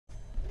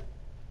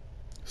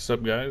What's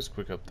up, guys?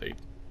 Quick update.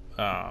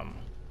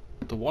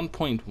 The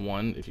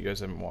 1.1, if you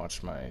guys haven't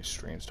watched my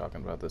streams talking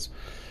about this,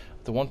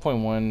 the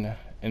 1.1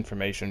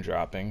 information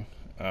dropping,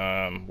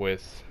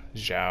 with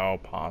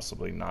Xiao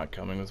possibly not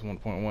coming with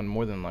 1.1.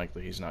 More than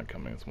likely, he's not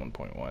coming with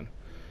 1.1.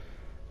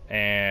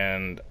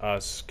 And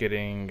us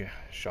getting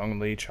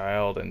Zhongli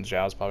Child and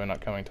Zhao's probably not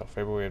coming until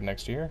February of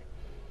next year.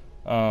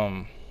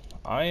 I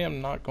am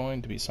not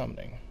going to be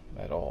summoning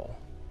at all.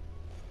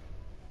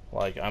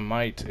 Like, I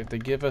might, if they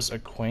give us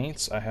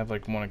acquaints, I have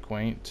like one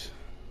acquaint.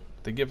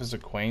 If they give us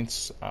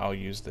acquaints, I'll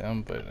use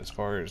them, but as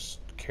far as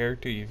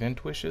character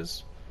event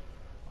wishes,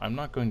 I'm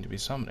not going to be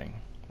summoning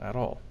at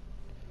all.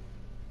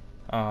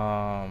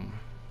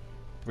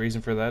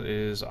 Reason for that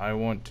is I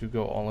want to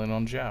go all in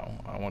on Xiao.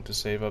 I want to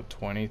save up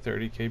 20,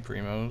 30k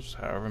primos,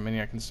 however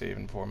many I can save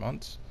in 4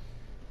 months,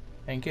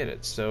 and get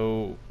it.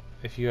 So,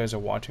 if you guys are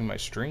watching my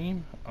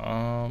stream,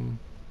 I'm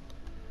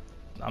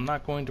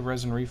not going to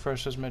res and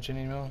refresh as much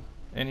anymore.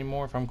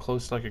 If I'm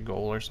close to like a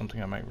goal or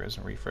something, I might res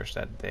and refresh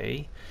that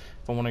day.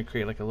 If I want to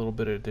create like a little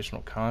bit of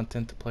additional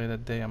content to play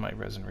that day, I might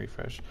res and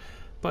refresh.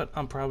 But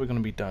I'm probably going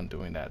to be done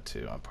doing that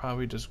too. I'm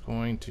probably just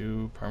going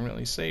to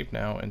permanently save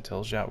now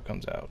until Xiao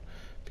comes out,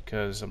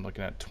 because I'm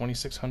looking at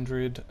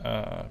 2,600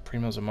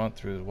 primos a month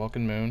through the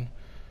Welcome Moon,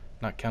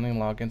 not counting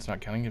logins,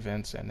 not counting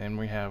events, and then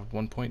we have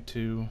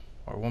 1.2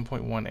 or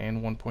 1.1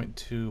 and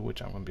 1.2,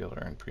 which I'm going to be able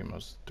to earn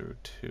primos through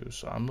too.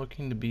 So I'm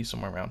looking to be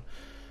somewhere around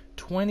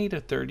 20 to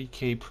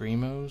 30k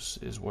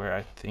primos is where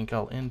I think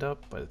I'll end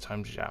up by the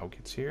time Xiao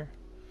gets here.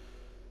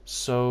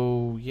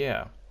 So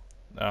yeah,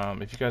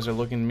 if you guys are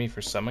looking to me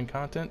for summon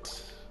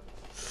content,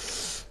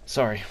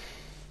 sorry.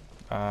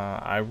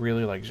 I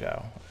really like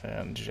Xiao,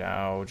 and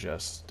Xiao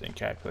just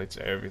encapsulates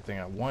everything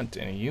I want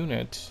in a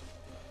unit,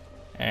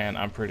 and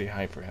I'm pretty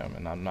hyped for him,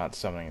 and I'm not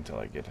summoning until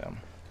I get him.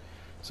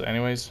 So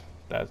anyways,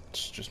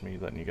 that's just me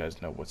letting you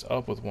guys know what's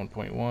up with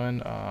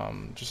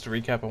 1.1. Just to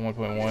recap on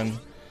 1.1,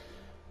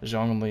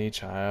 Zhongli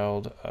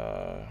Child,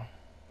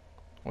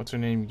 what's her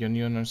name,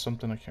 Yun or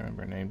something, I can't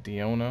remember her name,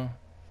 Diona,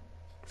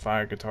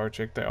 Fire Guitar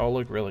Chick, they all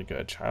look really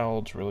good.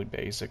 Child's really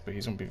basic, but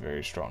he's going to be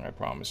very strong, I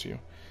promise you.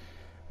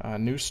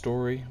 New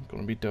story,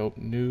 going to be dope.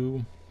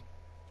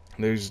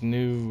 There's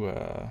new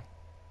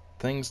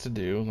things to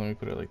do, let me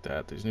put it like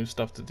that. There's new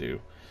stuff to do,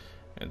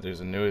 and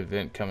there's a new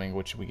event coming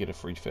which we get a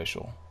free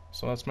official.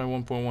 So that's my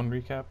 1.1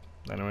 recap.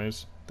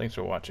 Anyways, thanks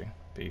for watching.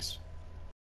 Peace.